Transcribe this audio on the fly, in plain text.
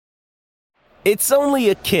It's only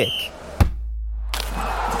a kick,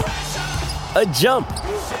 a jump,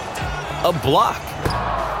 a block.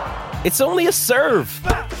 It's only a serve.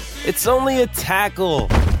 It's only a tackle,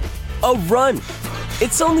 a run.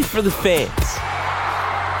 It's only for the fans.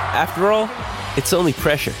 After all, it's only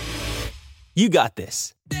pressure. You got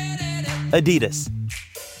this. Adidas.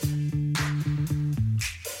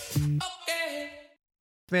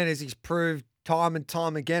 Man, as he's proved time and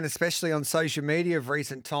time again, especially on social media of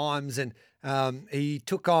recent times, and he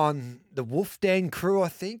took on the Wolf Den crew, I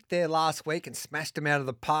think, there last week and smashed them out of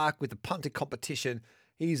the park with the punter competition.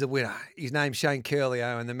 He's a winner. His name's Shane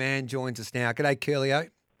Curlio, and the man joins us now. G'day, Curlio.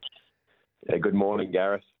 Yeah, good morning,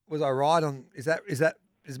 Gareth. Was I right on?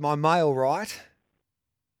 Is my mail right?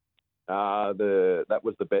 That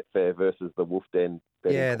was the Betfair versus the Wolf Den.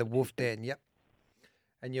 Yeah, the Wolf Den. Yep.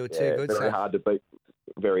 And you were too good. Very hard to beat.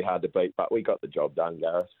 Very hard to beat, but we got the job done,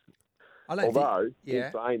 Gareth. Although,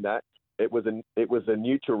 in saying that, it was a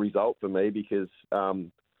neutral result for me because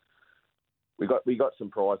we got some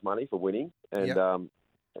prize money for winning, and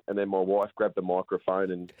then my wife grabbed the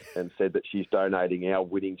microphone and said that she's donating our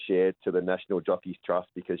winning share to the National Jockeys Trust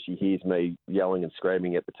because she hears me yelling and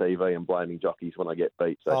screaming at the TV and blaming jockeys when I get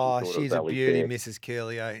beat. So she's a beauty, Mrs.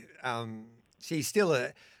 Curlio. She's still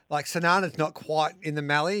like Sanana's not quite in the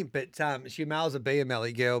Mallee, but she may as well be a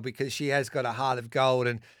Mallee girl because she has got a heart of gold,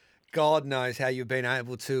 and God knows how you've been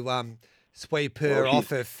able to sweep her off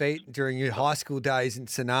her feet during your high school days in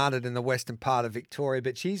Sonata in the western part of Victoria.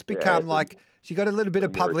 But she's become she got a little bit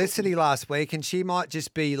of publicity last week, and she might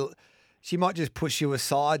just push you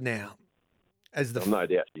aside now. No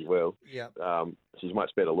doubt she will. Yeah. She's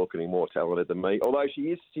much better looking and more talented than me. Although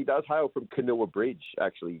she does hail from Canoa Bridge,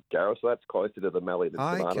 actually, Gareth. So that's closer to the Mallee than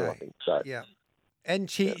Sonata, I think. So, yeah. And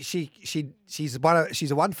she's a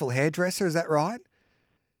wonderful hairdresser. Is that right?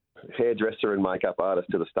 Hairdresser and makeup artist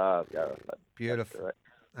to the stars, Gareth. Beautiful.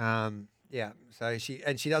 Yeah. So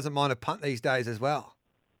she doesn't mind a punt these days as well.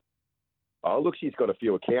 Oh, look, she's got a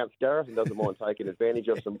few accounts, Gareth, and doesn't mind taking advantage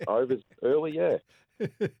of some overs early, yeah.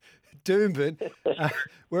 Doomben,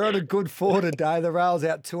 we're on a good 4 today. The rail's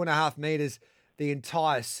out 2.5 metres the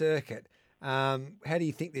entire circuit. How do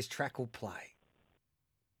you think this track will play?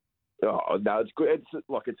 Oh, no, it's good.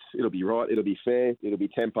 It'll be right. It'll be fair. It'll be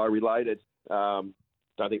tempo related. Don't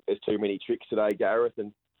think there's too many tricks today, Gareth,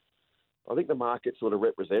 and I think the market sort of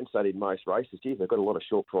represents that in most races. Geez, they've got a lot of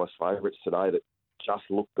short price favourites today that just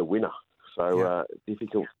look the winner. So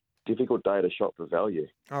difficult day to shop for value.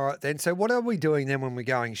 All right, then. So what are we doing then when we're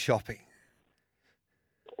going shopping?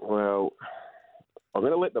 Well, I'm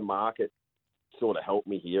going to let the market sort of help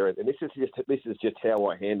me here, and this is just how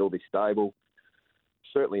I handle this stable.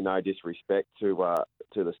 Certainly, no disrespect to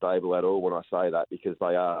the stable at all when I say that, because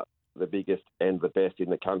they are the biggest and the best in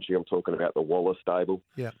the country. I'm talking about the Waller stable.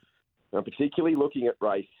 Yeah. I'm particularly looking at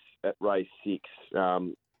race 6.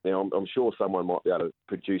 Now, I'm sure someone might be able to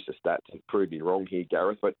produce a stat to prove me wrong here,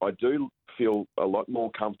 Gareth, but I do feel a lot more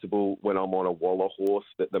comfortable when I'm on a Waller horse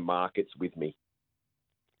that the market's with me.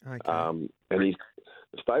 Okay. And the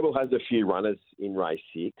stable has a few runners in race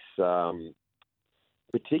 6.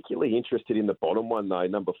 Particularly interested in the bottom one, though,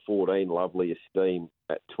 number 14, Lovely Esteem,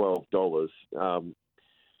 at $12.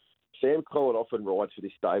 Sam Collett often rides for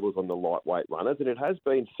these stables on the lightweight runners, and it has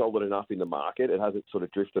been solid enough in the market. It hasn't sort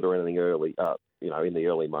of drifted or anything early, in the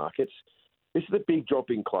early markets. This is a big drop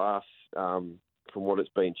in class from what it's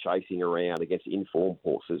been chasing around against informed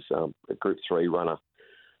horses, a Group 3 runner,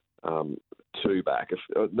 2 back.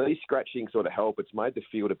 These scratching sort of help. It's made the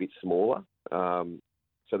field a bit smaller.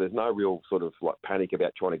 So there's no real sort of like panic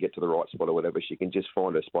about trying to get to the right spot or whatever. She can just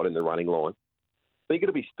find her spot in the running line. But you're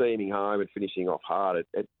going to be steaming home and finishing off hard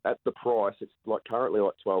at the price. It's like currently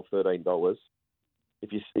like $12, $13.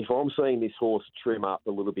 If I'm seeing this horse trim up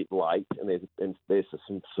a little bit late and there's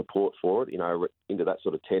some support for it, into that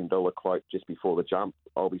sort of $10 quote just before the jump,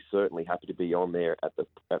 I'll be certainly happy to be on there at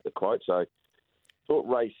the quote. So thought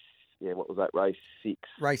race 6?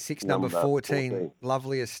 Race 6, number 14,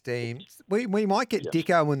 Lovely Esteem. We might get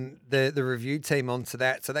Dicko and the review team onto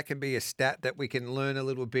that, so that can be a stat that we can learn a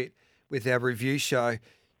little bit with our review show,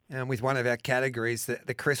 with one of our categories,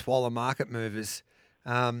 the Chris Waller market movers.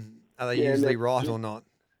 Are they usually right or not?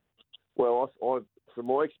 Well, from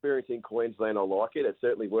my experience in Queensland, I like it. It's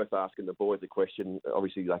certainly worth asking the boys a question.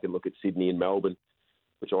 Obviously, they can look at Sydney and Melbourne,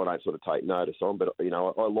 which I don't sort of take notice on. But I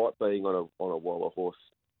like being on a Waller horse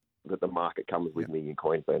that the market comes with me in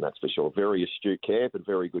Queensland, that's for sure. Very astute camp and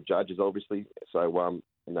very good judges, obviously. So,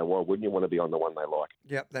 why wouldn't you want to be on the one they like?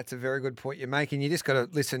 Yep, that's a very good point you're making. You just got to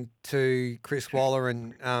listen to Chris Waller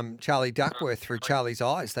and Charlie Duckworth through Charlie's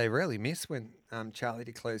eyes. They really miss when Charlie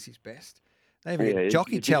declares his best. They even get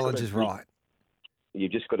jockey challenges right.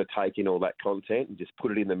 you've just got to take in all that content and just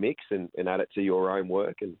put it in the mix and add it to your own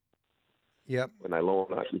work. And Yep. when they line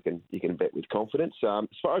up, you can bet with confidence. As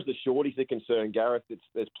far as the shorties are concerned, Gareth,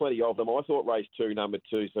 there's plenty of them. I thought race 2, number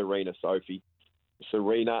 2, Serena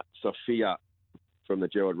Sophia from the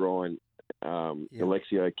Gerard Ryan,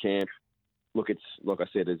 Alexio Camp. Look, it's like I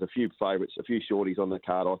said, there's a few favourites, a few shorties on the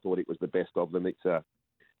card. I thought it was the best of them. It's a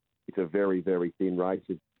very, very thin race.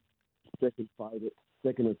 It's second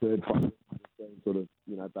and third favourite, sort of,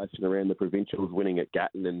 basing around the provincials, winning at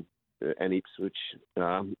Gatton and Ipswich,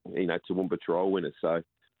 Toowoomba trial winners. So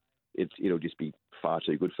it'll just be far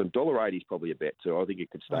too good. So $1.80 is probably a bet too. I think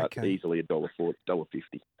it could start easily $1.40, $1.50. So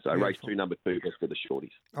beautiful. Race 2, number 2, that's for the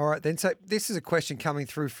shorties. All right then. So this is a question coming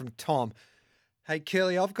through from Tom. Hey,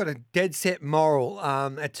 Curly, I've got a dead set moral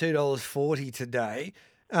at $2.40 today.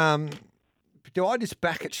 Do I just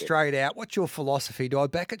back it straight out? What's your philosophy? Do I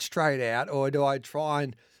back it straight out, or do I try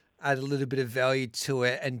and add a little bit of value to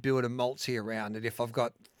it and build a multi around it if I've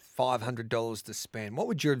got $500 to spend? What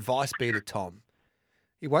would your advice be to Tom?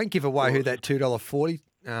 You won't give away who that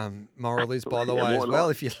 $2.40 moral is, by the way, as well.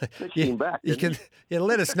 If you can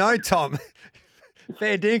let us know, Tom.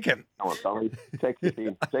 Fair dinkum. Come on, Tommy. Text us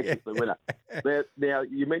in. Text us the winner. Now,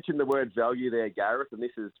 you mentioned the word value there, Gareth, and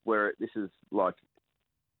this is like,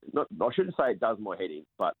 I shouldn't say it does my head in,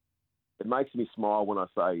 but it makes me smile when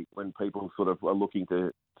people sort of are looking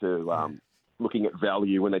looking at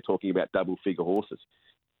value when they're talking about double-figure horses.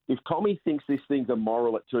 If Tommy thinks this thing's a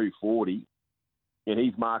moral at $2.40 and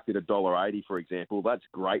he's marked it $1.80, for example, that's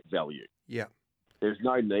great value. Yeah. There's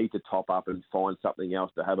no need to top up and find something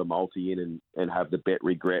else to have a multi in and have the bet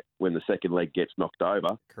regret when the second leg gets knocked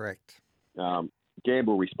over. Correct.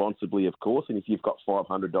 Gamble responsibly, of course, and if you've got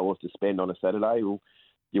 $500 to spend on a Saturday, well,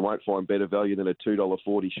 you won't find better value than a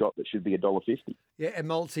 $2.40 shot that should be $1.50. Yeah, and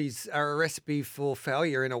multis are a recipe for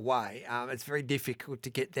failure in a way. It's very difficult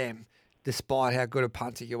to get them, despite how good a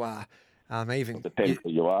punter you are. It depends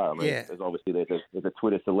who you are. I mean, there's obviously there's a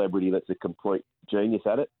Twitter celebrity that's a complete genius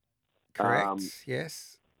at it. Correct.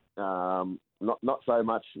 Yes. Not so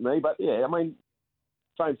much me, but yeah, I mean,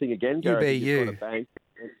 same thing again. You be you. Got a bank,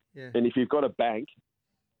 and if you've got a bank,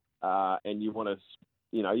 and you want to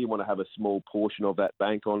have a small portion of that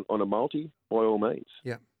bank on a multi, by all means.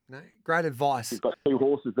 Yeah. No, great advice. You've got 2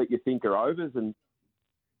 horses that you think are overs, and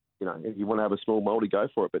if you want to have a small multi, go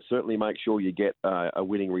for it. But certainly make sure you get a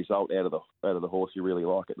winning result out of the horse you really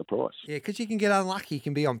like at the price. Yeah, because you can get unlucky. You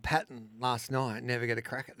can be on Patton last night, never get a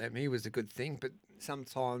crack at them. He was a good thing, but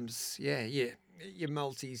sometimes, your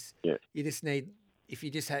multis. Yeah. You just need if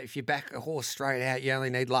you back a horse straight out, you only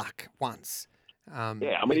need luck once. I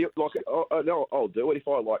mean, I'll do it if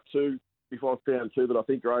I like 2. If I found 2 that I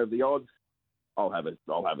think are over the odds, I'll have a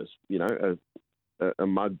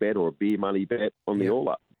mug bet or a beer money bet on the all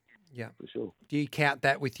up. Yeah, for sure. Do you count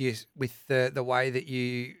that with the way that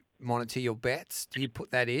you monitor your bets? Do you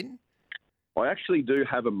put that in? I actually do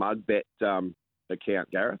have a mug bet account,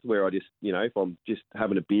 Gareth, where I just if I'm just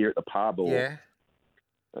having a beer at the pub or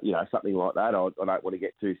something like that, I don't want to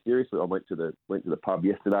get too serious. I went to the pub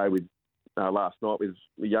yesterday with last night with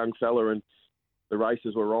a young fella, and the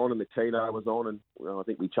races were on and the Keno was on, and I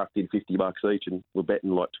think we chucked in $50 each, and we're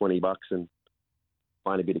betting like $20 and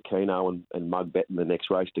playing a bit of Keno and mug betting the next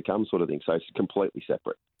race to come, sort of thing. So it's completely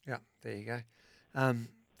separate. Yeah, there you go.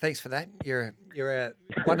 Thanks for that. You're a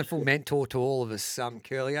wonderful mentor to all of us,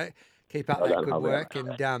 Curlio. Keep up that good work,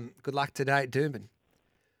 and good luck today at Doomben.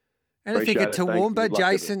 Anything at Toowoomba?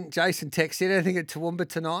 Jason texted anything at Toowoomba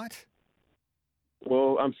tonight?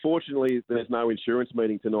 Well, unfortunately, there's no insurance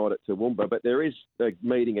meeting tonight at Toowoomba, but there is a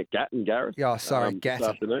meeting at Gatton, Gareth. Oh, sorry, Gatton. This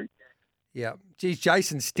afternoon. Yeah. Geez,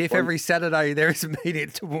 Jason's stiff. Every Saturday there is a meeting at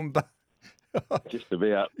Toowoomba. Just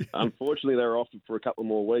about. Unfortunately, they're off for a couple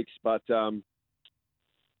more weeks, but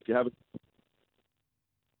if you haven't...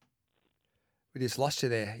 We just lost you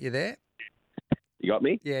there. You there? You got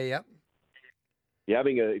me? Yeah.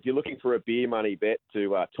 If you're looking for a beer money bet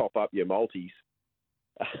to top up your multis,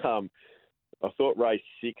 I thought race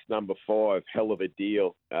 6, number 5, hell of a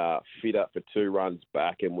deal, fit up for 2 runs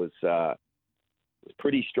back and was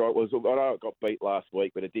pretty strong. I know it got beat last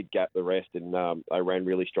week, but it did gap the rest, and they ran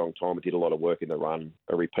really strong time. It did a lot of work in the run.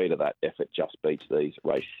 A repeat of that effort just beats these.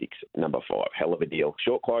 Race 6, number 5, hell of a deal.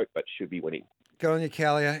 Short quote, but should be winning. Good on you,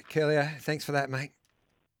 Curlio. Thanks for that, mate.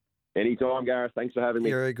 Anytime, Gareth. Thanks for having me.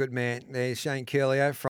 You're a good man. There's Shane Curlio from